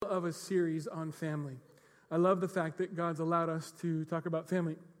love a series on family. I love the fact that God's allowed us to talk about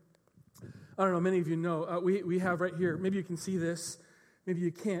family. I don't know, many of you know, we have right here, maybe you can see this, maybe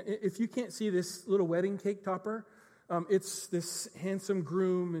you can't. If you can't see this little wedding cake topper, it's this handsome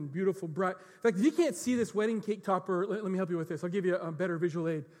groom and beautiful bride. In fact, if you can't see this wedding cake topper, let me help you with this. I'll give you a better visual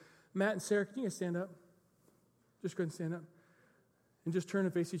aid. Matt and Sarah, can you guys stand up? Just go ahead and stand up. And just turn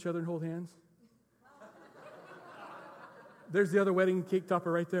and face each other and hold hands. There's the other wedding cake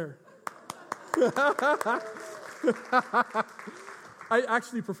topper right there. I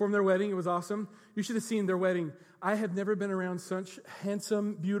actually performed their wedding. It was awesome. You should have seen their wedding. I have never been around such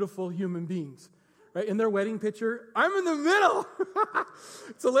handsome, beautiful human beings. Right? In their wedding picture, I'm in the middle.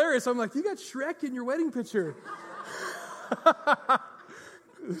 It's hilarious. I'm like, you got Shrek in your wedding picture.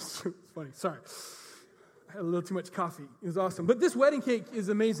 It's funny. Sorry. I had a little too much coffee. It was awesome. But this wedding cake is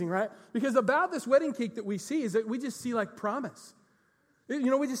amazing, right? Because about this wedding cake that we see is that we just see like promise. You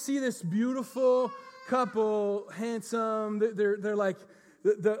know, we just see this beautiful couple, handsome. They're like,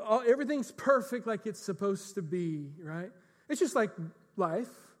 everything's perfect like it's supposed to be, right? It's just like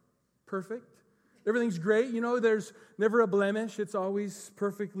life, perfect. Everything's great. You know, there's never a blemish. It's always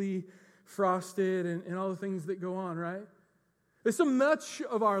perfectly frosted and all the things that go on, right? There's so much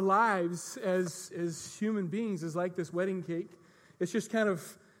of our lives as human beings is like this wedding cake. It's just kind of,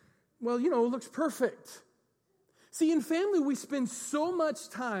 well, you know, it looks perfect. See, in family, we spend so much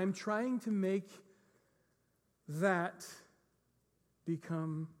time trying to make that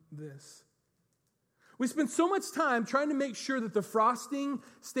become this. We spend so much time trying to make sure that the frosting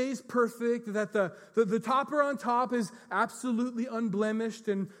stays perfect, that the topper on top is absolutely unblemished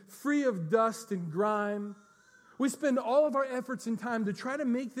and free of dust and grime. We spend all of our efforts and time to try to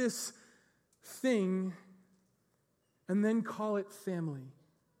make this thing and then call it family.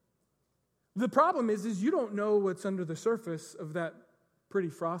 The problem is you don't know what's under the surface of that pretty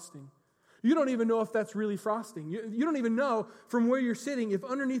frosting. You don't even know if that's really frosting. You don't even know from where you're sitting if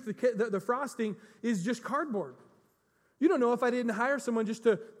underneath the frosting is just cardboard. You don't know if I didn't hire someone just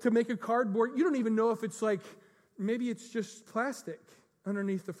to make a cardboard. You don't even know if it's like, maybe it's just plastic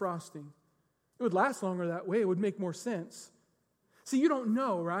underneath the frosting. It would last longer that way. It would make more sense. See, you don't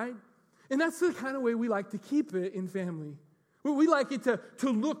know, right? And that's the kind of way we like to keep it in family. We like it to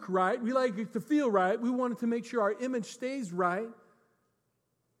look right. We like it to feel right. We want it to make sure our image stays right.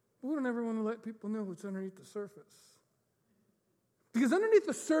 But we don't ever want to let people know what's underneath the surface. Because underneath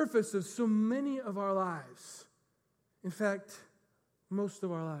the surface of so many of our lives, in fact, most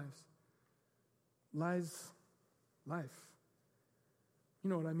of our lives, lies life. You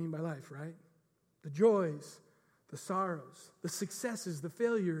know what I mean by life, right? The joys, the sorrows, the successes, the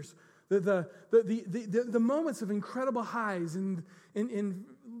failures, the moments of incredible highs, and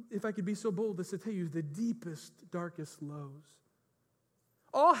if I could be so bold as to tell you, the deepest, darkest lows.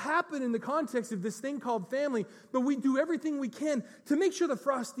 All happen in the context of this thing called family, but we do everything we can to make sure the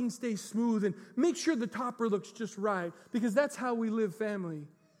frosting stays smooth and make sure the topper looks just right, because that's how we live family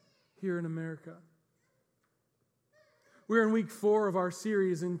here in America. We're in week 4 of our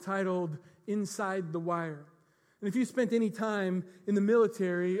series entitled Inside the Wire. And if you spent any time in the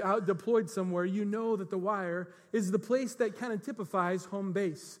military, out deployed somewhere, you know that the wire is the place that kind of typifies home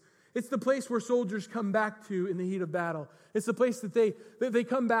base. It's the place where soldiers come back to in the heat of battle. It's the place that they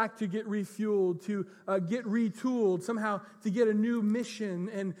come back to get refueled, to get retooled, somehow to get a new mission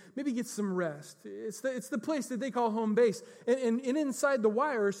and maybe get some rest. It's the place that they call home base. And inside the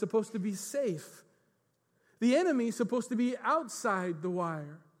wire is supposed to be safe. The enemy is supposed to be outside the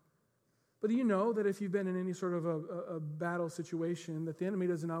wire. But do you know that if you've been in any sort of a battle situation, that the enemy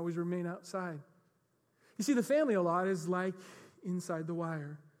doesn't always remain outside? You see, the family a lot is like inside the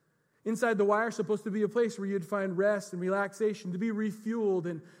wire. Inside the wire is supposed to be a place where you'd find rest and relaxation, to be refueled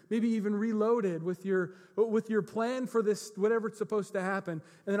and maybe even reloaded with your plan for this, whatever it's supposed to happen.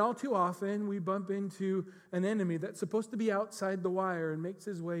 And then all too often, we bump into an enemy that's supposed to be outside the wire and makes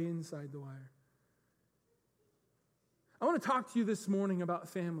his way inside the wire. I want to talk to you this morning about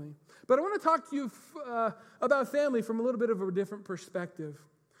family. But I want to talk to you about family from a little bit of a different perspective.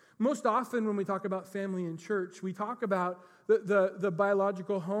 Most often when we talk about family in church, we talk about the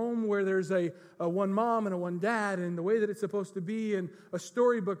biological home where there's a one mom and a one dad and the way that it's supposed to be, and a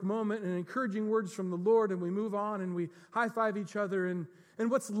storybook moment and encouraging words from the Lord, and we move on and we high-five each other. And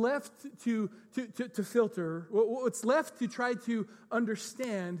what's left to filter, what's left to try to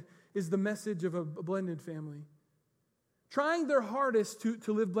understand is the message of a blended family. Trying their hardest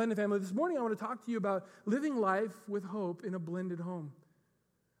to live blended family. This morning I want to talk to you about living life with hope in a blended home.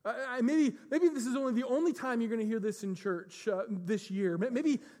 Maybe this is the only time you're going to hear this in church this year.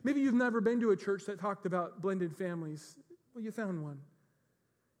 Maybe you've never been to a church that talked about blended families. Well, you found one.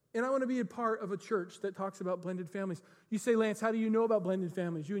 And I want to be a part of a church that talks about blended families. You say, Lance, how do you know about blended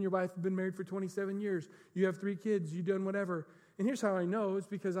families? You and your wife have been married for 27 years. You have 3 kids. You've done whatever. And here's how I know. It's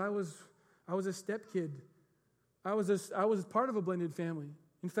because I was a step kid. I was part of a blended family.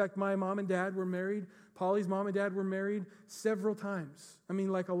 In fact, my mom and dad were married. Polly's mom and dad were married several times. I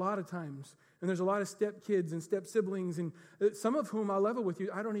mean, like a lot of times. And there's a lot of step kids and step siblings, and some of whom I'll level with you,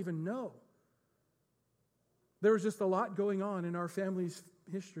 I don't even know. There was just a lot going on in our family's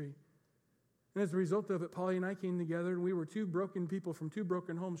history. And as a result of it, Polly and I came together, and we were 2 broken people from 2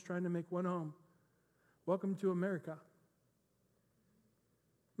 broken homes trying to make one home. Welcome to America.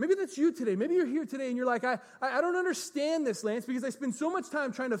 Maybe that's you today. Maybe you're here today and you're like, I don't understand this, Lance, because I spend so much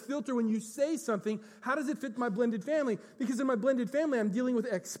time trying to filter when you say something, how does it fit my blended family? Because in my blended family, I'm dealing with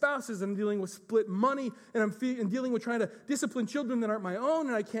ex-spouses, I'm dealing with split money, and I'm dealing with trying to discipline children that aren't my own,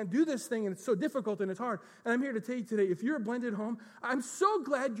 and I can't do this thing, and it's so difficult and it's hard. And I'm here to tell you today, if you're a blended home, I'm so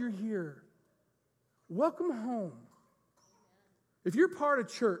glad you're here. Welcome home. If you're part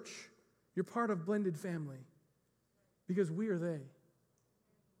of church, you're part of blended family, because we are they.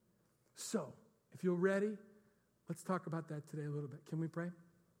 So, if you're ready, let's talk about that today a little bit. Can we pray?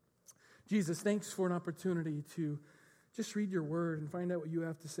 Jesus, thanks for an opportunity to just read your word and find out what you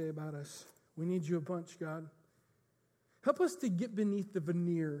have to say about us. We need you a bunch, God. Help us to get beneath the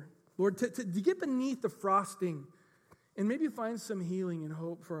veneer, Lord, to get beneath the frosting and maybe find some healing and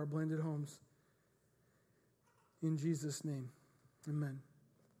hope for our blended homes. In Jesus' name, amen.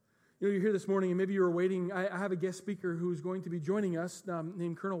 You know, you're here this morning, and maybe you were waiting. I have a guest speaker who's going to be joining us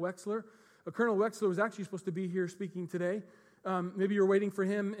named Colonel Wexler. Colonel Wexler was actually supposed to be here speaking today. Maybe you're waiting for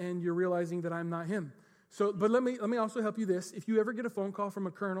him, and you're realizing that I'm not him. So, but let me also help you this. If you ever get a phone call from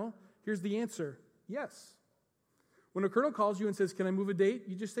a colonel, here's the answer: yes. When a colonel calls you and says, "Can I move a date?"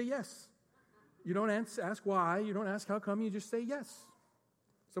 you just say yes. You don't ask why. You don't ask how come. You just say yes.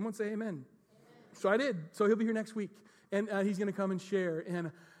 Someone say amen. Amen. So I did. So he'll be here next week, and he's going to come and share.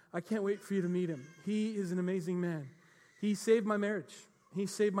 And I can't wait for you to meet him. He is an amazing man. He saved my marriage. He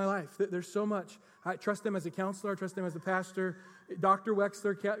saved my life. There's so much. I trust him as a counselor. I trust him as a pastor. Dr.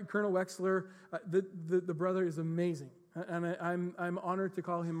 Wexler, Colonel Wexler, the brother is amazing. And I'm honored to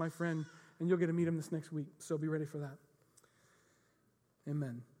call him my friend, and you'll get to meet him this next week. So be ready for that.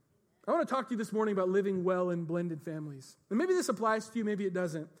 Amen. I want to talk to you this morning about living well in blended families. And maybe this applies to you, maybe it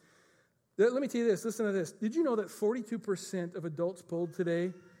doesn't. Let me tell you this. Listen to this. Did you know that 42% of adults polled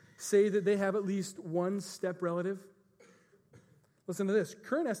today say that they have at least one step relative? Listen to this.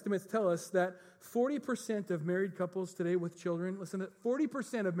 Current estimates tell us that 40% of married couples today with children,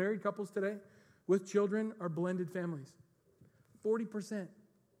 40% of married couples today with children are blended families. 40%.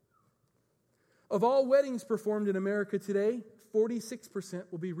 Of all weddings performed in America today, 46%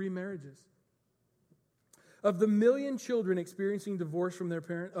 will be remarriages. Of the 1 million children experiencing divorce from their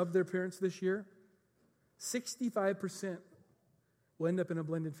parents this year, 65% will end up in a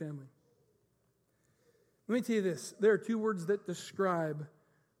blended family. Let me tell you this. There are 2 words that describe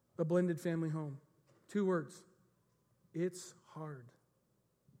a blended family home. 2 words. It's hard.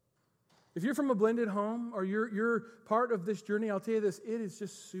 If you're from a blended home or you're part of this journey, I'll tell you this, it is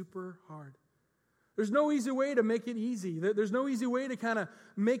just super hard. There's no easy way to make it easy. There's no easy way to kind of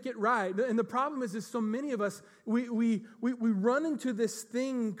make it right. And the problem is so many of us, we run into this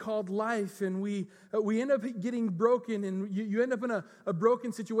thing called life, and we end up getting broken, and you end up in a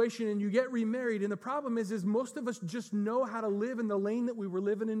broken situation, and you get remarried. And the problem is most of us just know how to live in the lane that we were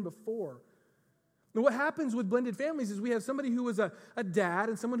living in before. And what happens with blended families is we have somebody who was a dad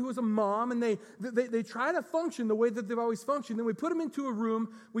and someone who was a mom, and they try to function the way that they've always functioned. Then we put them into a room.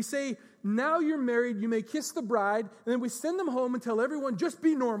 We say, now you're married, you may kiss the bride, and then we send them home and tell everyone, just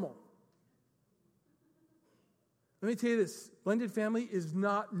be normal. Let me tell you this, blended family is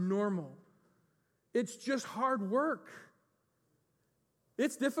not normal. It's just hard work.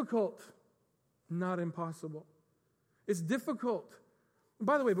 It's difficult, not impossible. It's difficult.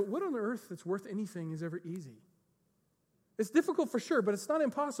 By the way, but what on earth that's worth anything is ever easy? It's difficult for sure, but it's not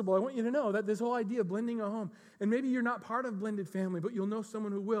impossible. I want you to know that this whole idea of blending a home, and maybe you're not part of blended family, but you'll know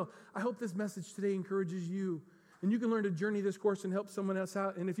someone who will. I hope this message today encourages you, and you can learn to journey this course and help someone else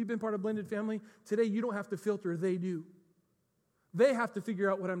out. And if you've been part of blended family, today you don't have to filter, they do. They have to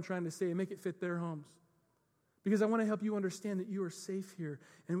figure out what I'm trying to say and make it fit their homes. Because I want to help you understand that you are safe here,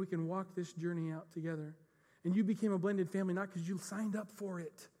 and we can walk this journey out together. And you became a blended family not because you signed up for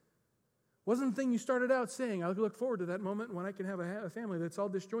it. Wasn't the thing you started out saying, I look forward to that moment when I can have a family that's all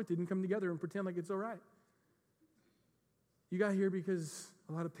disjointed and come together and pretend like it's all right. You got here because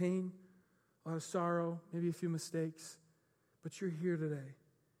a lot of pain, a lot of sorrow, maybe a few mistakes, but you're here today.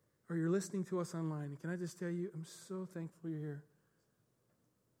 Or you're listening to us online. And can I just tell you, I'm so thankful you're here.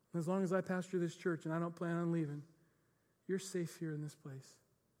 As long as I pastor this church and I don't plan on leaving, you're safe here in this place.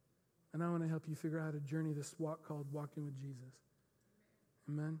 And I want to help you figure out how to journey this walk called walking with Jesus.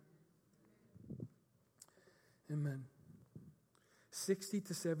 Amen? Amen. 60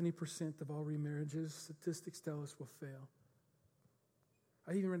 to 70% of all remarriages, statistics tell us, will fail.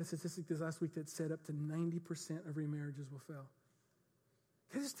 I even read a statistic this last week that said up to 90% of remarriages will fail.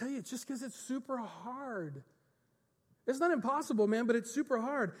 Can I just tell you, it's just because it's super hard. It's not impossible, man, but it's super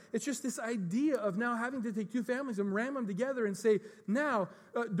hard. It's just this idea of now having to take two families and ram them together and say, now,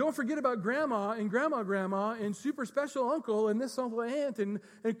 don't forget about grandma and super special uncle and this uncle and aunt and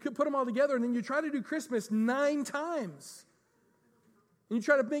put them all together. And then you try to do Christmas 9 times. And you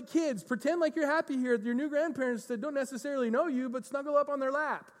try to make kids pretend like you're happy here with your new grandparents that don't necessarily know you, but snuggle up on their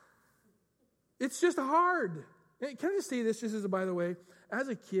lap. It's just hard. Can I just say this, just as a by the way? As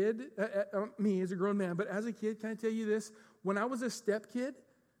a kid, me as a grown man, but as a kid, can I tell you this? When I was a stepkid,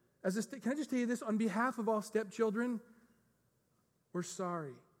 can I just tell you this? On behalf of all stepchildren, we're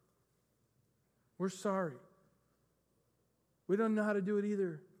sorry. We're sorry. We don't know how to do it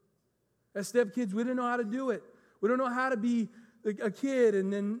either. As stepkids, we don't know how to do it. We don't know how to be a kid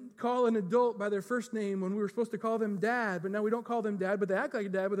and then call an adult by their first name when we were supposed to call them dad, but now we don't call them dad, but they act like a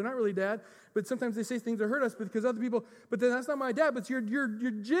dad, but they're not really dad. But sometimes they say things that hurt us because other people, but then that's not my dad, but you're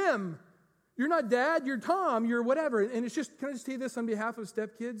Jim. You're not dad, you're Tom, you're whatever. And it's just, can I just tell you this on behalf of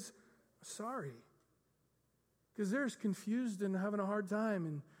stepkids? Sorry. Because they're just confused and having a hard time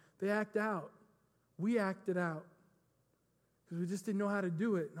and they act out. We acted out. Because we just didn't know how to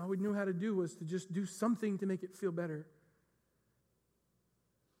do it. And all we knew how to do was to just do something to make it feel better.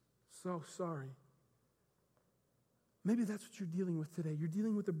 So sorry. Maybe that's what you're dealing with today. You're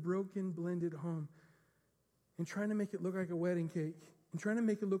dealing with a broken, blended home and trying to make it look like a wedding cake and trying to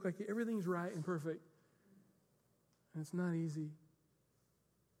make it look like everything's right and perfect. And it's not easy.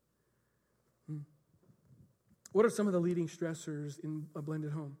 What are some of the leading stressors in a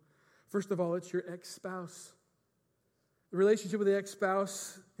blended home? First of all, it's your ex-spouse. The relationship with the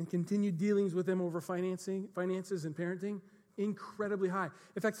ex-spouse and continued dealings with them over finances and parenting, incredibly high.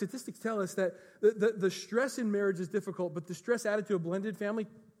 In fact, statistics tell us that the stress in marriage is difficult, but the stress added to a blended family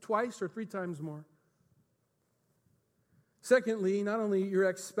 2 or 3 times more. Secondly, not only your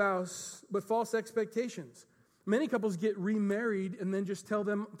ex-spouse, but false expectations. Many couples get remarried and then just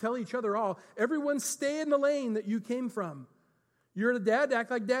tell each other all, everyone stay in the lane that you came from. You're a dad,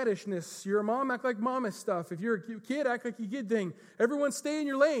 act like daddishness. You're a mom, act like mamish stuff. If you're a kid, act like you kid thing. Everyone stay in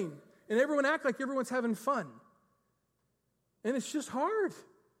your lane. And everyone act like everyone's having fun. And it's just hard.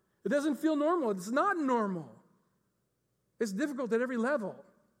 It doesn't feel normal. It's not normal. It's difficult at every level.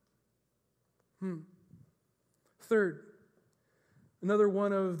 Third, another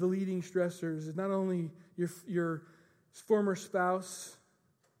one of the leading stressors is not only your former spouse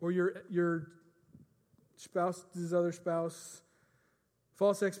or your spouse's other spouse,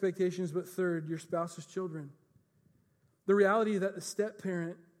 false expectations, but third, your spouse's children. The reality that the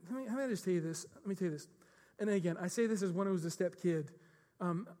step-parent, let me just tell you this. Let me tell you this. And again, I say this as one who was a step kid.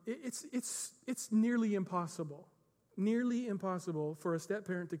 It's nearly impossible for a step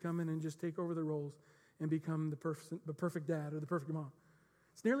parent to come in and just take over the roles and become the perfect dad or the perfect mom.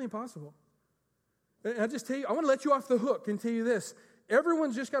 It's nearly impossible. And I just tell you, I want to let you off the hook and tell you this.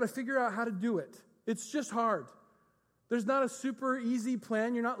 Everyone's just got to figure out how to do it. It's just hard. There's not a super easy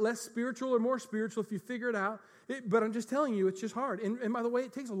plan. You're not less spiritual or more spiritual if you figure it out. But I'm just telling you, it's just hard. And by the way,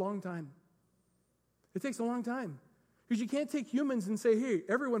 it takes a long time. It takes a long time. Because you can't take humans and say, hey,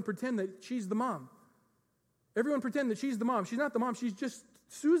 everyone pretend that she's the mom. Everyone pretend that she's the mom. She's not the mom. She's just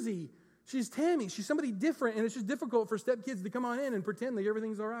Susie. She's Tammy. She's somebody different. And it's just difficult for stepkids to come on in and pretend that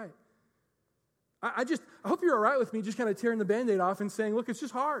everything's all right. I hope you're all right with me just kind of tearing the Band-Aid off and saying, look, it's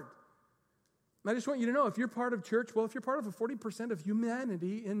just hard. And I just want you to know, if you're part of church, well, if you're part of a 40% of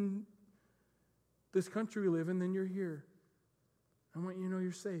humanity in this country we live in, then you're here. I want you to know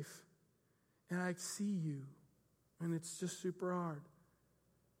you're safe. And I see you. And it's just super hard.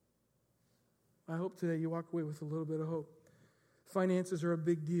 I hope today you walk away with a little bit of hope. Finances are a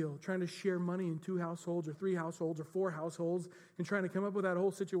big deal. Trying to share money in 2 households or 3 households or 4 households and trying to come up with that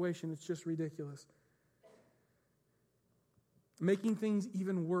whole situation, it's just ridiculous. Making things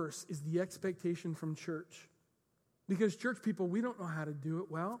even worse is the expectation from church. Because church people, we don't know how to do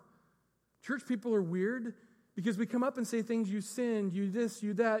it well. Church people are weird because we come up and say things, you sinned, you this,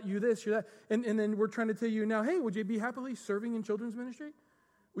 you that, you this, you that. And then we're trying to tell you now, hey, would you be happily serving in children's ministry?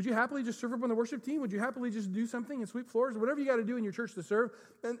 Would you happily just serve up on the worship team? Would you happily just do something and sweep floors? Whatever you got to do in your church to serve.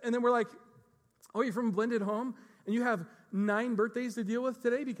 And then we're like, oh, you're from a blended home? and you have 9 birthdays to deal with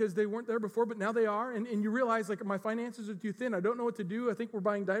today because they weren't there before, but now they are, and you realize, like, my finances are too thin. I don't know what to do. I think we're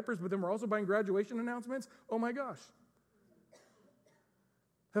buying diapers, but then we're also buying graduation announcements. Oh, my gosh.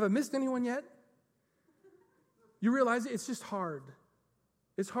 Have I missed anyone yet? You realize it's just hard.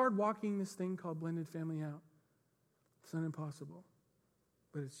 It's hard walking this thing called blended family out. It's not impossible,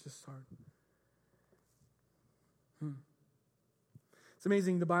 but it's just hard. It's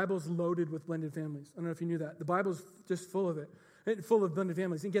amazing. The Bible's loaded with blended families. I don't know if you knew that. The Bible's just full of it, full of blended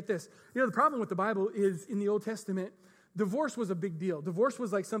families. And get this. You know, the problem with the Bible is in the Old Testament, divorce was a big deal. Divorce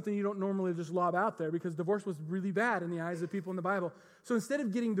was like something you don't normally just lob out there because divorce was really bad in the eyes of people in the Bible. So instead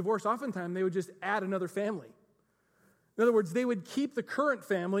of getting divorced, oftentimes they would just add another family. In other words, they would keep the current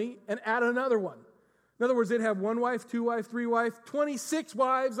family and add another one. In other words, they'd have 1 wife, 2 wife, 3 wife, 26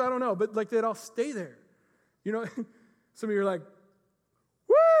 wives, I don't know, but like they'd all stay there. You know, some of you are like,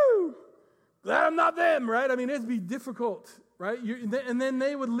 woo, glad I'm not them, right? I mean, it'd be difficult, right? And then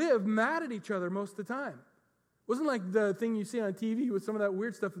they would live mad at each other most of the time. It wasn't like the thing you see on TV with some of that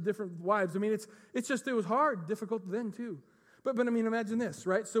weird stuff with different wives. I mean, it's just, it was hard, difficult then too. But I mean, imagine this,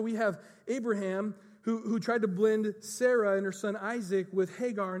 right? So we have Abraham who tried to blend Sarah and her son Isaac with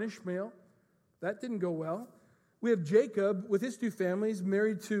Hagar and Ishmael. That didn't go well. We have Jacob with his 2 families,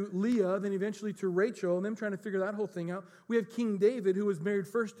 married to Leah, then eventually to Rachel, and them trying to figure that whole thing out. We have King David, who was married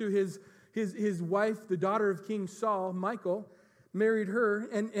first to his wife, the daughter of King Saul, Michal, married her,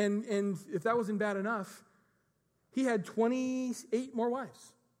 and if that wasn't bad enough, he had 28 more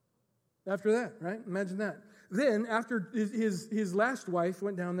wives after that, right? Imagine that. Then, after his last wife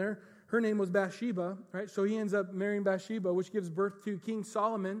went down there, her name was Bathsheba, right? So he ends up marrying Bathsheba, which gives birth to King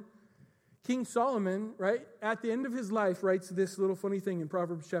Solomon. King Solomon, right, at the end of his life, writes this little funny thing in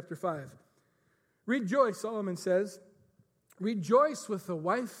Proverbs chapter 5. Rejoice, Solomon says, rejoice with the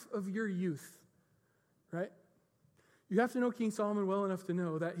wife of your youth, right? You have to know King Solomon well enough to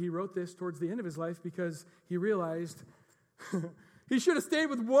know that he wrote this towards the end of his life because he realized he should have stayed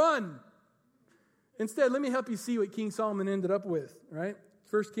with one. Instead, let me help you see what King Solomon ended up with, right?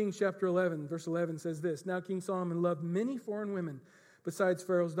 1 Kings chapter 11, verse 11 says this, Now King Solomon loved many foreign women besides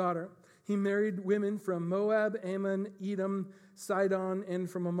Pharaoh's daughter. He married women from Moab, Ammon, Edom, Sidon, and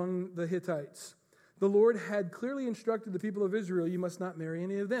from among the Hittites. The Lord had clearly instructed the people of Israel, you must not marry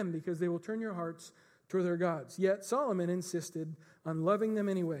any of them because they will turn your hearts toward their gods. Yet Solomon insisted on loving them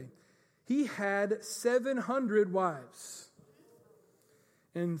anyway. He had 700 wives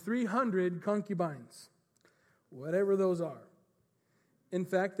and 300 concubines, whatever those are. In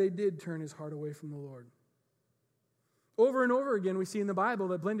fact, they did turn his heart away from the Lord. Over and over again, we see in the Bible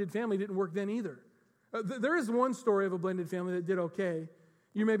that blended family didn't work then either. There is one story of a blended family that did okay.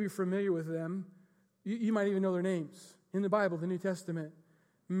 You may be familiar with them. You might even know their names. In the Bible, the New Testament,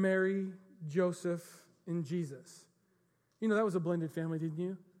 Mary, Joseph, and Jesus. You know, that was a blended family, didn't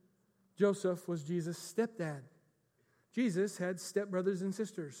you? Joseph was Jesus' stepdad. Jesus had stepbrothers and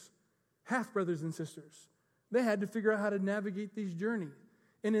sisters, half-brothers and sisters. They had to figure out how to navigate this journey.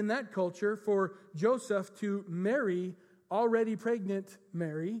 And in that culture, for Joseph to marry already pregnant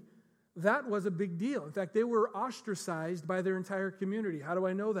Mary, that was a big deal. In fact, they were ostracized by their entire community. How do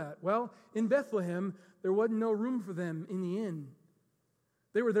I know that? Well, in Bethlehem, there wasn't no room for them in the inn.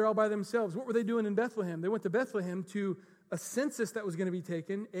 They were there all by themselves. What were they doing in Bethlehem? They went to Bethlehem to a census that was going to be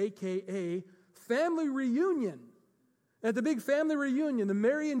taken, a.k.a. family reunion. At the big family reunion, the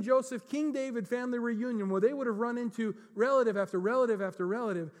Mary and Joseph, King David family reunion, where they would have run into relative after relative after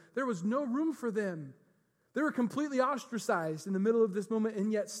relative, there was no room for them. They were completely ostracized in the middle of this moment,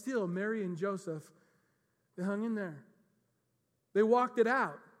 and yet still, Mary and Joseph, they hung in there. They walked it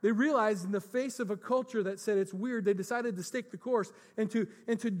out. They realized in the face of a culture that said it's weird, they decided to stick the course and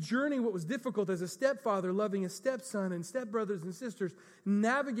to journey what was difficult as a stepfather, loving a stepson and stepbrothers and sisters,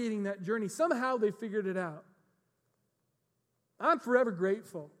 navigating that journey. Somehow they figured it out. I'm forever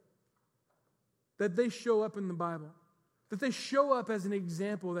grateful that they show up in the Bible, that they show up as an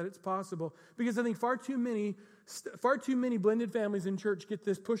example that it's possible. Because I think far too many blended families in church get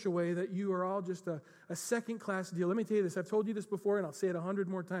this push away that you are all just a second-class deal. Let me tell you this. I've told you this before, and I'll say it 100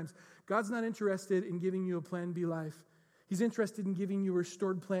 more times. God's not interested in giving you a plan B life. He's interested in giving you a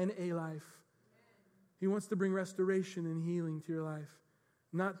restored plan A life. He wants to bring restoration and healing to your life,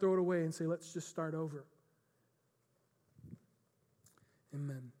 not throw it away and say, let's just start over.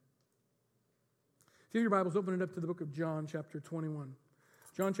 Amen. If you have your Bibles, open it up to the book of John, chapter 21.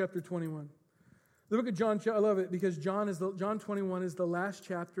 John, chapter 21. The book of John, I love it because John 21 is the last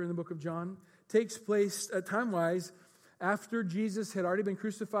chapter in the book of John. Takes place time-wise after Jesus had already been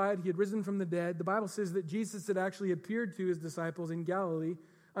crucified. He had risen from the dead. The Bible says that Jesus had actually appeared to his disciples in Galilee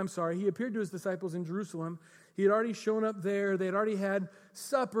He appeared to his disciples in Jerusalem. He had already shown up there. They had already had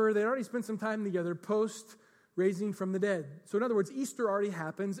supper. They had already spent some time together post raising from the dead. So in other words, Easter already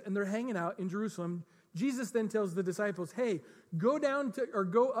happens, and they're hanging out in Jerusalem. Jesus then tells the disciples, hey, go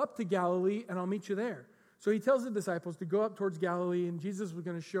up to Galilee, and I'll meet you there. So he tells the disciples to go up towards Galilee, and Jesus was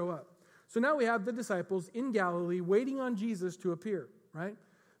going to show up. So now we have the disciples in Galilee waiting on Jesus to appear, right?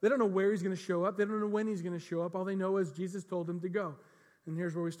 They don't know where he's going to show up. They don't know when he's going to show up. All they know is Jesus told them to go. And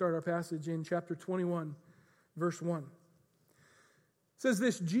here's where we start our passage in chapter 21, verse 1. It says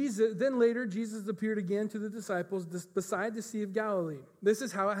this, then later Jesus appeared again to the disciples beside the Sea of Galilee. This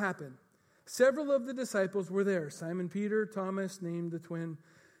is how it happened. Several of the disciples were there. Simon Peter, Thomas, named the twin,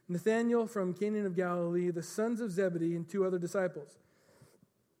 Nathanael from Cana of Galilee, the sons of Zebedee, and 2 other disciples.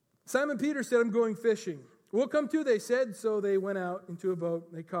 Simon Peter said, I'm going fishing. We'll come too, they said. So they went out into a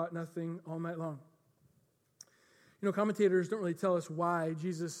boat. They caught nothing all night long. You know, commentators don't really tell us why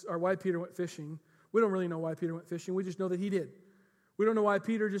Peter went fishing. We don't really know why Peter went fishing. We just know that he did. We don't know why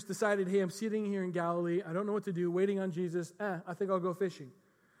Peter just decided, hey, I'm sitting here in Galilee. I don't know what to do, waiting on Jesus. I think I'll go fishing.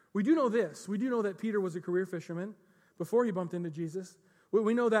 We do know this. We do know that Peter was a career fisherman before he bumped into Jesus.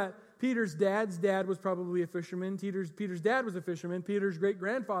 We know that Peter's dad's dad was probably a fisherman. Peter's dad was a fisherman. Peter's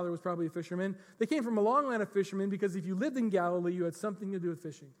great-grandfather was probably a fisherman. They came from a long line of fishermen because if you lived in Galilee, you had something to do with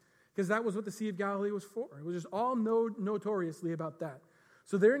fishing. Because that was what the Sea of Galilee was for. It was just all notoriously about that.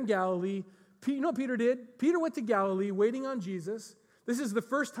 So they're in Galilee. You know what Peter did? Peter went to Galilee waiting on Jesus. This is the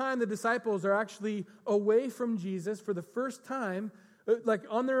first time the disciples are actually away from Jesus for the first time, like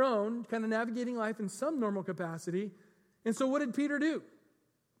on their own, kind of navigating life in some normal capacity. And so what did Peter do?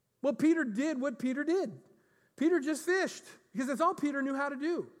 Well, Peter did what Peter did. Peter just fished because that's all Peter knew how to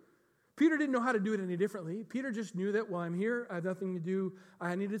do. Peter didn't know how to do it any differently. Peter just knew that, well, I'm here. I have nothing to do.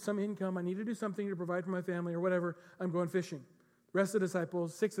 I needed some income. I need to do something to provide for my family or whatever. I'm going fishing. The rest of the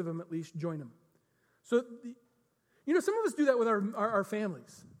disciples, 6 of them at least, join him. So, you know, some of us do that with our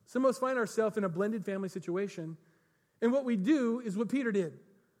families. Some of us find ourselves in a blended family situation. And what we do is what Peter did.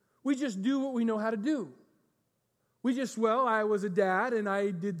 We just do what we know how to do. I was a dad and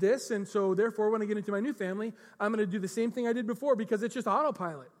I did this, and so therefore when I get into my new family, I'm going to do the same thing I did before because it's just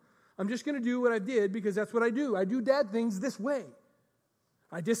autopilot. I'm just going to do what I did because that's what I do. I do dad things this way.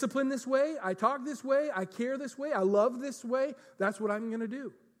 I discipline this way. I talk this way. I care this way. I love this way. That's what I'm going to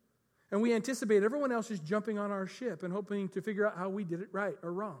do. And we anticipate everyone else is jumping on our ship and hoping to figure out how we did it right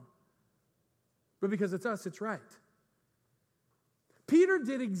or wrong. But because it's us, it's right. Peter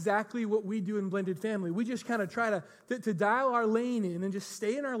did exactly what we do in blended family. We just kind of try to dial our lane in and just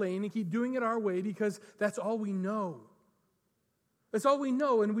stay in our lane and keep doing it our way because that's all we know. That's all we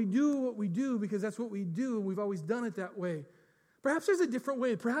know, and we do what we do because that's what we do, and we've always done it that way. Perhaps there's a different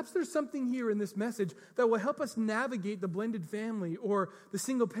way. Perhaps there's something here in this message that will help us navigate the blended family or the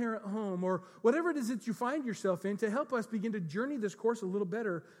single-parent home or whatever it is that you find yourself in to help us begin to journey this course a little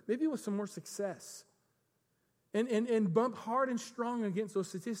better, maybe with some more success. And bump hard and strong against those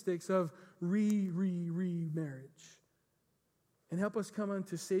statistics of remarriage. And help us come on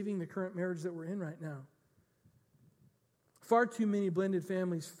to saving the current marriage that we're in right now. Far too many blended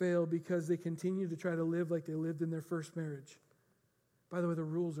families fail because they continue to try to live like they lived in their first marriage. By the way, the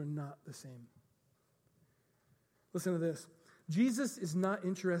rules are not the same. Listen to this. Jesus is not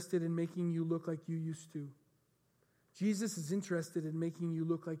interested in making you look like you used to. Jesus is interested in making you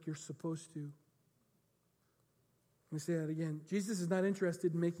look like you're supposed to. Let me say that again. Jesus is not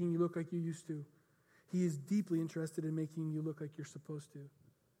interested in making you look like you used to. He is deeply interested in making you look like you're supposed to.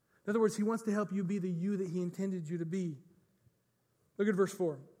 In other words, he wants to help you be the you that he intended you to be. Look at verse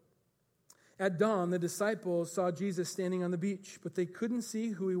 4. At dawn, the disciples saw Jesus standing on the beach, but they couldn't see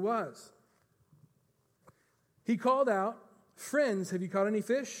who he was. He called out, "Friends, have you caught any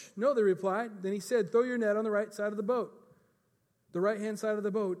fish?" "No," they replied. Then he said, "Throw your net on the right side of the boat, the right-hand side of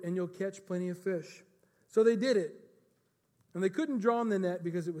the boat, and you'll catch plenty of fish." So they did it. And they couldn't draw on the net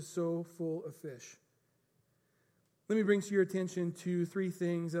because it was so full of fish. Let me bring to your attention to 3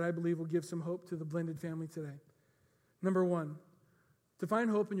 things that I believe will give some hope to the blended family today. Number 1, to find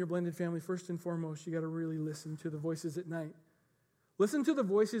hope in your blended family, first and foremost, you got to really listen to the voices at night. Listen to the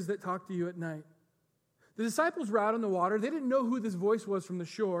voices that talk to you at night. The disciples were out on the water. They didn't know who this voice was from the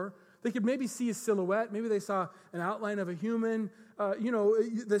shore. They could maybe see a silhouette. Maybe they saw an outline of a human.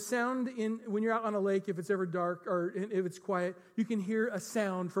 The sound when you're out on a lake, if it's ever dark or if it's quiet, you can hear a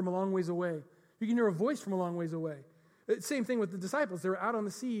sound from a long ways away. You can hear a voice from a long ways away. Same thing with the disciples. They were out on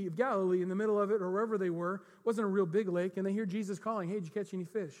the Sea of Galilee in the middle of it or wherever they were. It wasn't a real big lake, and they hear Jesus calling, "Hey, did you catch any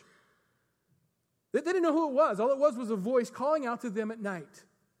fish?" They didn't know who it was. All it was a voice calling out to them at night.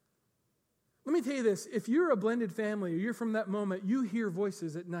 Let me tell you this. If you're a blended family or you're from that moment, you hear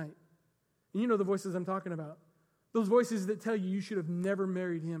voices at night. And you know the voices I'm talking about. Those voices that tell you you should have never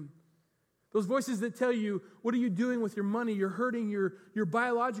married him. Those voices that tell you, what are you doing with your money? You're hurting your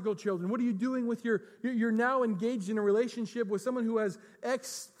biological children. What are you doing with you're now engaged in a relationship with someone who has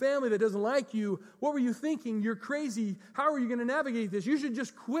ex-family that doesn't like you. What were you thinking? You're crazy. How are you going to navigate this? You should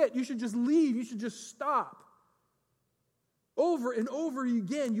just quit. You should just leave. You should just stop. Over and over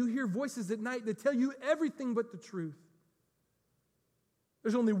again, you hear voices at night that tell you everything but the truth.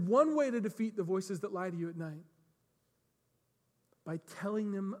 There's only one way to defeat the voices that lie to you at night. By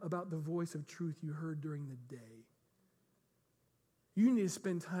telling them about the voice of truth you heard during the day. You need to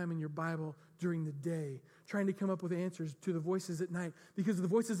spend time in your Bible during the day trying to come up with answers to the voices at night, because the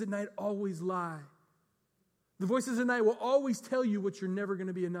voices at night always lie. The voices at night will always tell you what you're never going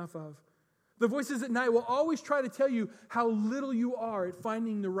to be enough of. The voices at night will always try to tell you how little you are at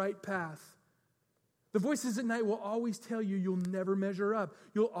finding the right path. The voices at night will always tell you you'll never measure up.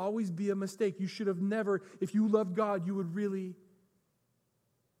 You'll always be a mistake. You should have never, if you loved God, you would really.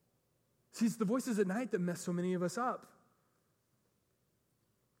 See, it's the voices at night that mess so many of us up.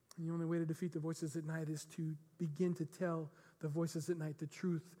 And the only way to defeat the voices at night is to begin to tell the voices at night the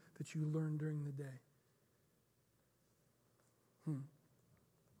truth that you learned during the day.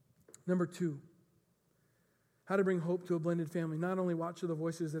 Number 2, how to bring hope to a blended family. Not only watch for the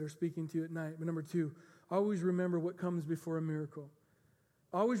voices that are speaking to you at night, but number 2, always remember what comes before a miracle.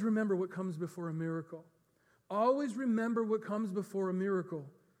 Always remember what comes before a miracle. Always remember what comes before a miracle.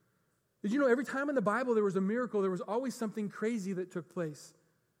 Did you know every time in the Bible there was a miracle, there was always something crazy that took place?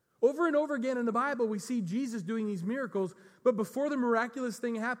 Over and over again in the Bible, we see Jesus doing these miracles, but before the miraculous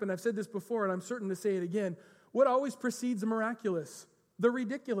thing happened, I've said this before and I'm certain to say it again, what always precedes the miraculous? The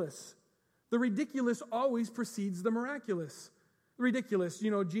ridiculous. The ridiculous always precedes the miraculous. Ridiculous,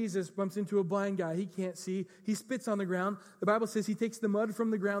 Jesus bumps into a blind guy. He can't see. He spits on the ground. The Bible says he takes the mud from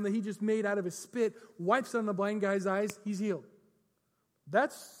the ground that he just made out of his spit, wipes it on the blind guy's eyes. He's healed.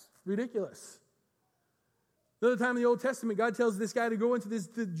 That's ridiculous. Another time in the Old Testament, God tells this guy to go into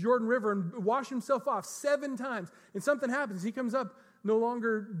the Jordan River and wash himself off 7 times. And something happens. He comes up no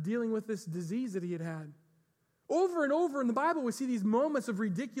longer dealing with this disease that he had had. Over and over in the Bible, we see these moments of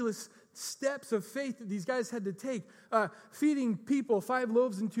ridiculous steps of faith that these guys had to take. Feeding people 5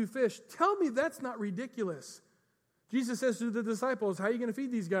 loaves and 2 fish. Tell me that's not ridiculous. Jesus says to the disciples, how are you going to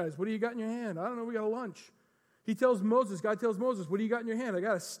feed these guys? What do you got in your hand? I don't know, we got a lunch. God tells Moses, what do you got in your hand? I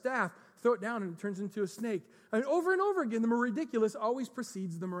got a staff. Throw it down and it turns into a snake. I mean, over and over again, the ridiculous always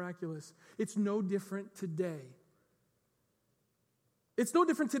precedes the miraculous. It's no different today. It's no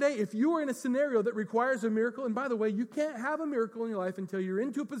different today. If you are in a scenario that requires a miracle, and by the way, you can't have a miracle in your life until you're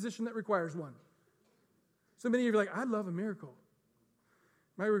into a position that requires one. So many of you are like, I'd love a miracle.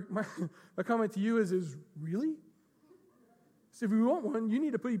 My comment to you is really? So if you want one, you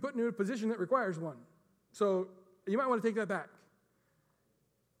need to be put into a position that requires one. So you might want to take that back.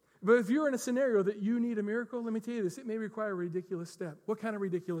 But if you're in a scenario that you need a miracle, let me tell you this, it may require a ridiculous step. What kind of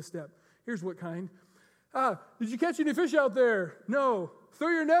ridiculous step? Here's what kind. Did you catch any fish out there? No. Throw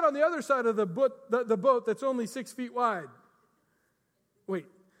your net on the other side of the boat that's only 6 feet wide. Wait,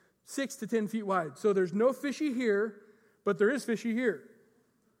 6 to 10 feet wide. So there's no fishy here, but there is fishy here.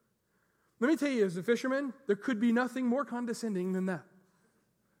 Let me tell you, as a fisherman, there could be nothing more condescending than that.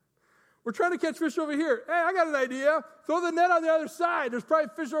 We're trying to catch fish over here. Hey, I got an idea. Throw the net on the other side. There's probably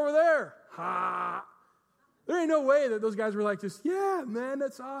fish over there. Ha! There ain't no way that those guys were like just, yeah, man,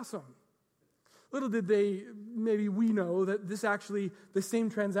 that's awesome. Little did maybe we know that the same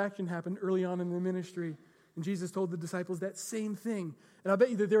transaction happened early on in the ministry. And Jesus told the disciples that same thing. And I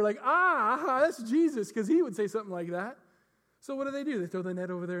bet you that they're like, that's Jesus, because he would say something like that. So what do? They throw the net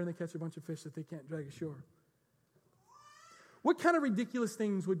over there and they catch a bunch of fish that they can't drag ashore. What kind of ridiculous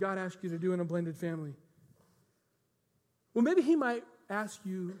things would God ask you to do in a blended family? Well, maybe he might ask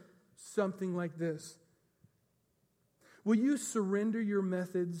you something like this. Will you surrender your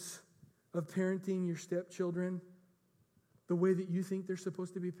methods of parenting your stepchildren the way that you think they're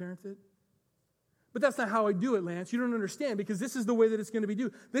supposed to be parented? But that's not how I do it, Lance. You don't understand, because this is the way that it's going to be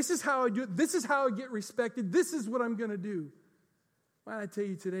done. This is how I do it. This is how I get respected. This is what I'm going to do. Why I tell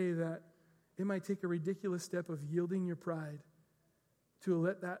you today that it might take a ridiculous step of yielding your pride to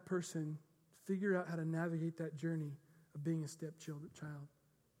let that person figure out how to navigate that journey of being a stepchild.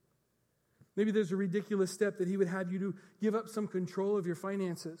 Maybe there's a ridiculous step that he would have you to give up some control of your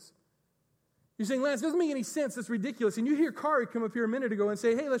finances. You're saying, Lance, it doesn't make any sense. That's ridiculous. And you hear Kari come up here a minute ago and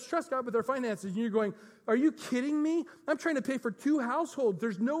say, hey, let's trust God with our finances. And you're going, are you kidding me? I'm trying to pay for 2 households.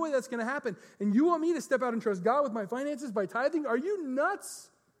 There's no way that's going to happen. And you want me to step out and trust God with my finances by tithing? Are you nuts?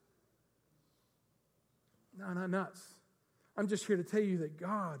 No, not nuts. I'm just here to tell you that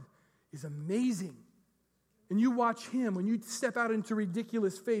God is amazing. And you watch him, when you step out into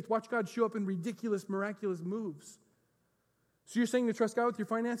ridiculous faith, watch God show up in ridiculous, miraculous moves. So you're saying to trust God with your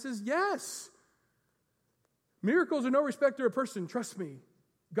finances? Yes. Miracles are no respecter of person, trust me.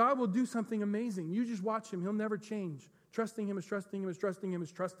 God will do something amazing. You just watch him. He'll never change. Trusting him is trusting him is trusting him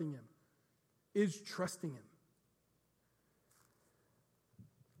is trusting him. Is trusting him.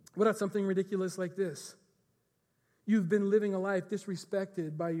 What about something ridiculous like this? You've been living a life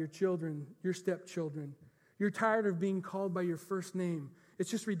disrespected by your children, your stepchildren. You're tired of being called by your first name. It's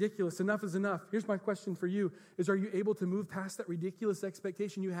just ridiculous. Enough is enough. Here's my question for you, is are you able to move past that ridiculous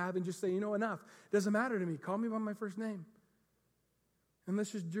expectation you have and just say, enough. It doesn't matter to me. Call me by my first name. And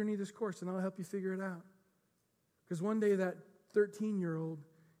let's just journey this course, and I'll help you figure it out. Because one day that 13-year-old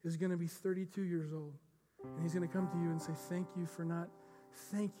is going to be 32 years old. And he's going to come to you and say, thank you for not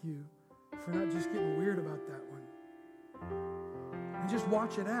just getting weird about that one. And just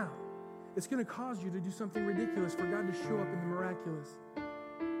watch it out. It's going to cause you to do something ridiculous for God to show up in the miraculous.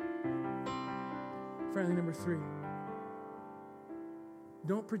 Finally, number 3.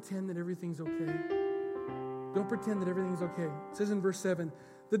 Don't pretend that everything's okay. Don't pretend that everything's okay. It says in verse 7,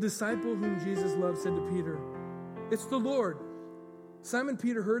 the disciple whom Jesus loved said to Peter, it's the Lord. Simon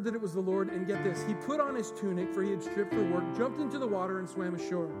Peter heard that it was the Lord, and get this, he put on his tunic, for he had stripped for work, jumped into the water, and swam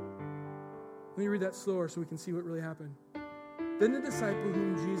ashore. Let me read that slower so we can see what really happened. Then the disciple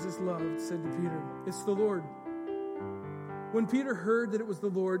whom Jesus loved said to Peter, it's the Lord. When Peter heard that it was the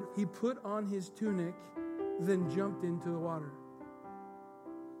Lord, he put on his tunic, then jumped into the water.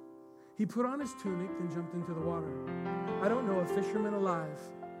 He put on his tunic, then jumped into the water. I don't know a fisherman alive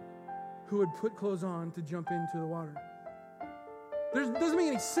who would put clothes on to jump into the water. It doesn't make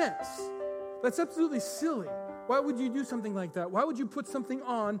any sense. That's absolutely silly. Why would you do something like that? Why would you put something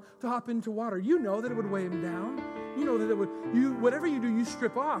on to hop into water? You know that it would weigh him down. You know that it would, whatever you do, you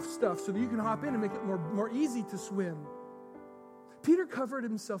strip off stuff so that you can hop in and make it more easy to swim. Peter covered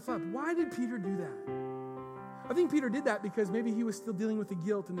himself up. Why did Peter do that? I think Peter did that because maybe he was still dealing with the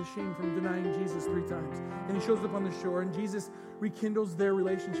guilt and the shame from denying Jesus 3 times. And he shows up on the shore, and Jesus rekindles their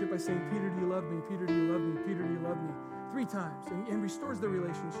relationship by saying, Peter, do you love me? Peter, do you love me? Peter, do you love me? 3 times, and restores their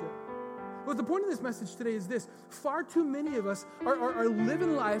relationship. But the point of this message today is this. Far too many of us are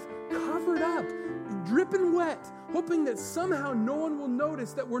living life covered up, dripping wet, hoping that somehow no one will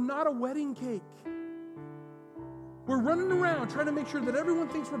notice that we're not a wedding cake. We're running around trying to make sure that everyone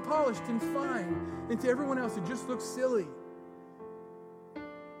thinks we're polished and fine, and to everyone else it just looks silly.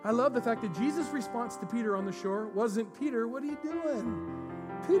 I love the fact that Jesus' response to Peter on the shore wasn't, Peter, what are you doing?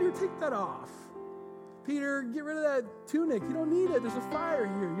 Peter, take that off. Peter, get rid of that tunic. You don't need it. There's a fire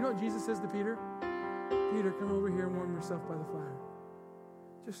here. You know what Jesus says to Peter? Peter, come over here and warm yourself by the fire.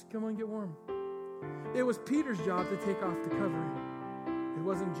 Just come on, get warm. It was Peter's job to take off the covering. It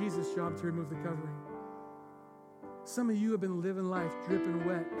wasn't Jesus' job to remove the covering. Some of you have been living life dripping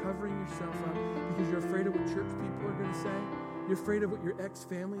wet, covering yourself up because you're afraid of what church people are going to say. You're afraid of what your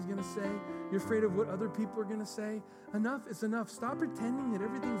ex-family is going to say. You're afraid of what other people are going to say. Enough is enough. Stop pretending that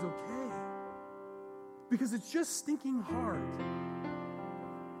everything's okay. Because it's just stinking hard.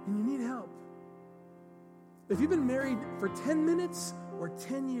 And you need help. If you've been married for 10 minutes or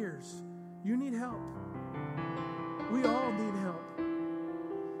 10 years, you need help. We all need help.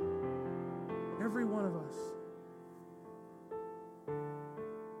 Every one of us.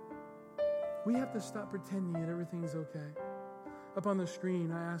 We have to stop pretending that everything's okay. Up on the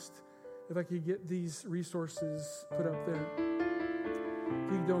screen, I asked if I could get these resources put up there.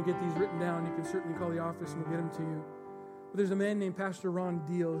 If you don't get these written down, you can certainly call the office and we'll get them to you. But there's a man named Pastor Ron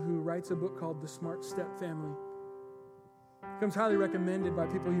Deal who writes a book called The Smart Step Family. It comes highly recommended by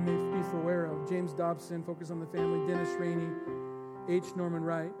people you may be aware of. James Dobson, Focus on the Family, Dennis Rainey, H. Norman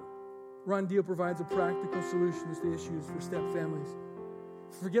Wright. Ron Deal provides a practical solutions to issues for step families.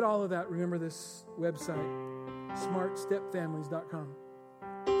 Forget all of that. Remember this website, smartstepfamilies.com.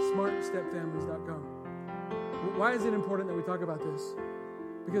 Smartstepfamilies.com. Why is it important that we talk about this?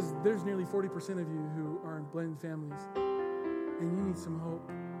 Because there's nearly 40% of you who are in blended families, and you need some hope.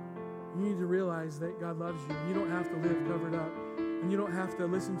 You need to realize that God loves you. You don't have to live covered up, and you don't have to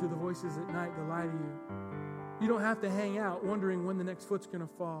listen to the voices at night that lie to you. You don't have to hang out wondering when the next foot's going to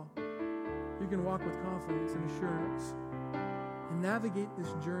fall. You can walk with confidence and assurance and navigate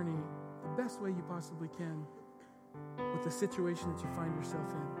this journey the best way you possibly can with the situation that you find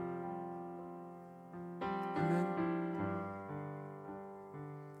yourself in. Amen.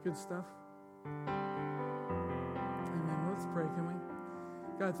 Good stuff. Amen. Let's pray, can we?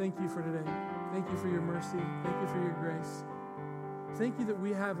 God, thank you for today. Thank you for your mercy. Thank you for your grace. Thank you that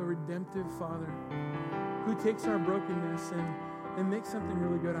we have a redemptive Father who takes our brokenness and makes something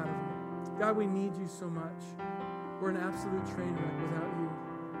really good out of it. God, we need you so much. We're an absolute train wreck without you.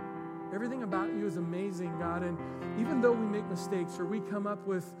 Everything about you is amazing, God, and even though we make mistakes or we come up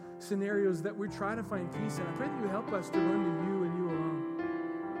with scenarios that we try to find peace in, I pray that you help us to run to you and you alone.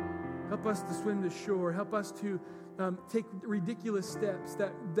 Help us to swim to shore. Help us to take ridiculous steps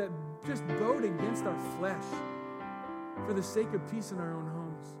that just vote against our flesh for the sake of peace in our own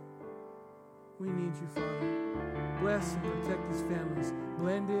homes. We need you, Father. Bless and protect these families,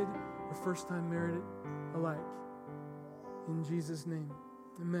 blended or first-time married alike. In Jesus' name,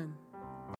 amen.